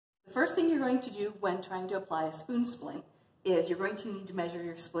The first thing you're going to do when trying to apply a spoon splint is you're going to need to measure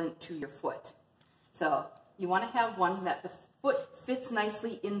your splint to your foot. So you want to have one that the foot fits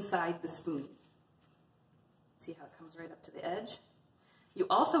nicely inside the spoon. See how it comes right up to the edge? You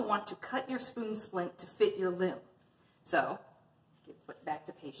also want to cut your spoon splint to fit your limb. So, give foot back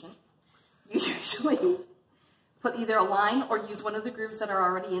to patient. You usually put either a line or use one of the grooves that are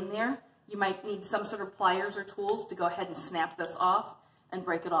already in there. You might need some sort of pliers or tools to go ahead and snap this off and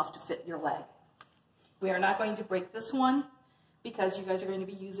break it off to fit your leg. We are not going to break this one because you guys are going to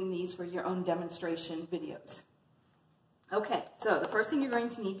be using these for your own demonstration videos. Okay, so the first thing you're going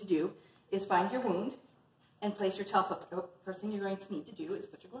to need to do is find your wound and place your first thing you're going to need to do is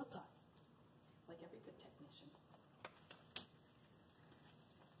put your gloves on, like every good technician.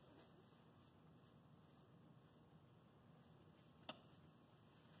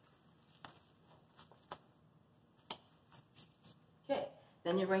 Okay,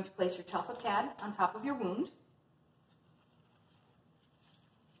 then you're going to place your Telfa pad on top of your wound.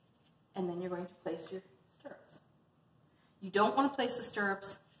 And then you're going to place your stirrups. You don't want to place the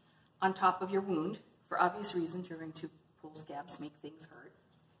stirrups on top of your wound. For obvious reasons, you're going to pull scabs, make things hurt.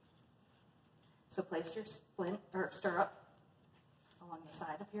 So place your splint or stirrup along the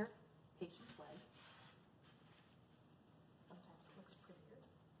side of your patient's leg. Sometimes it looks prettier.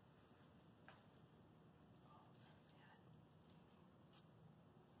 Oh, so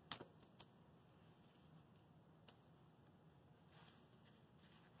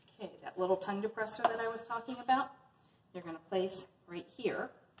sad. Okay, that little tongue depressor that I was talking about, you're going to place right here.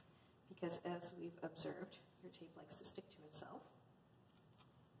 Because as we've observed, your tape likes to stick to itself.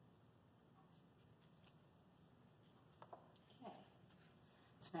 Okay,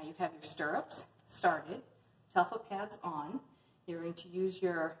 so now you have your stirrups started, Telfa pads on. You're going to use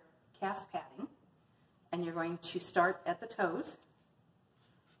your cast padding, and you're going to start at the toes,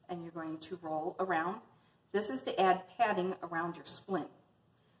 and you're going to roll around. This is to add padding around your splint.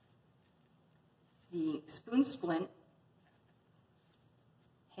 The spoon splint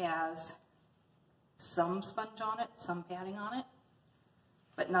has some sponge on it, some padding on it,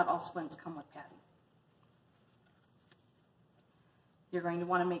 but not all splints come with padding. You're going to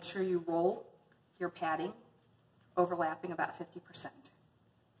want to make sure you roll your padding overlapping about 50%.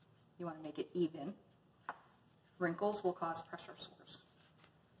 You want to make it even. Wrinkles will cause pressure sores.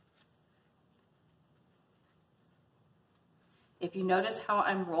 If you notice how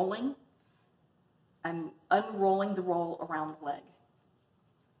I'm rolling, I'm unrolling the roll around the leg.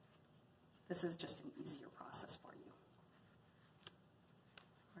 This is just an easier process for you.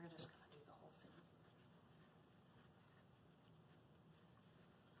 We're just going to do the whole thing.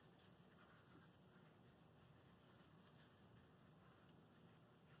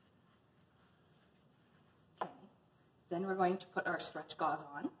 Okay, then we're going to put our stretch gauze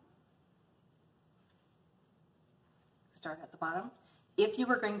on. Start at the bottom. If you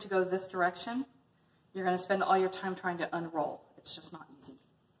were going to go this direction, you're going to spend all your time trying to unroll. It's just not easy.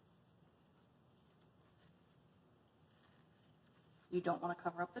 You don't want to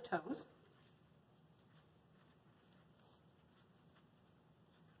cover up the toes.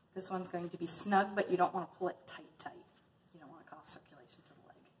 This one's going to be snug, but you don't want to pull it tight. You don't want to cut off circulation to the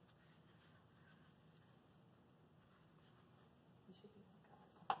leg. You should be able to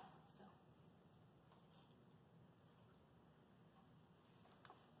cut this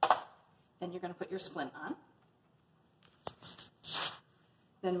still. Then you're going to put your splint on.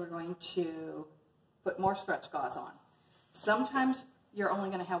 Then we're going to put more stretch gauze on. Sometimes you're only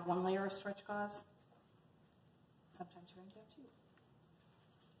going to have one layer of stretch gauze. Sometimes you're going to have two.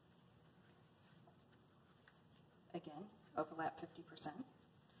 Again, overlap 50%.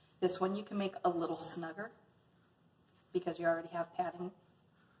 This one you can make a little snugger because you already have padding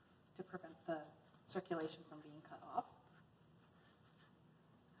to prevent the circulation from being cut off.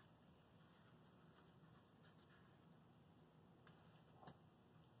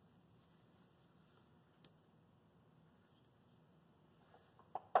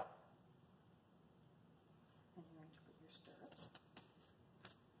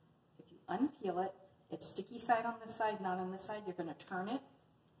 Unpeel it. It's sticky side on this side, not on this side. You're going to turn it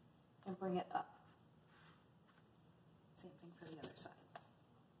and bring it up. Same thing for the other side.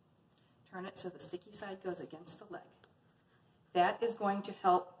 Turn it so the sticky side goes against the leg. That is going to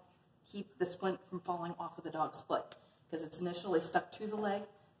help keep the splint from falling off of the dog's foot because it's initially stuck to the leg,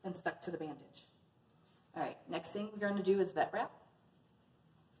 then stuck to the bandage. All right, next thing we're going to do is vet wrap.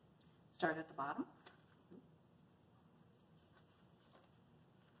 Start at the bottom.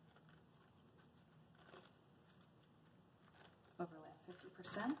 Overlap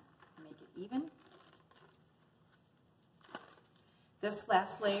 50%, make it even. This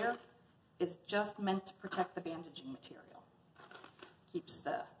last layer is just meant to protect the bandaging material. Keeps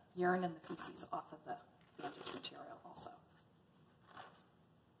the urine and the feces off of the bandage material also.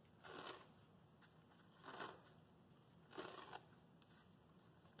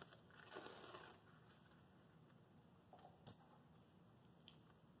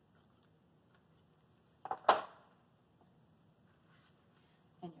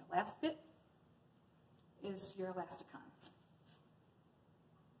 And your last bit is your elasticon.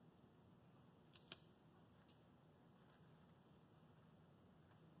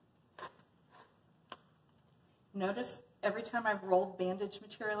 Notice every time I've rolled bandage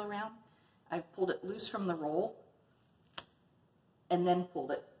material around, I've pulled it loose from the roll and then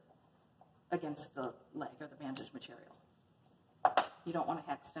pulled it against the leg or the bandage material. You don't want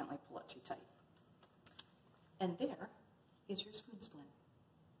to accidentally pull it too tight. And there is your spoon splint.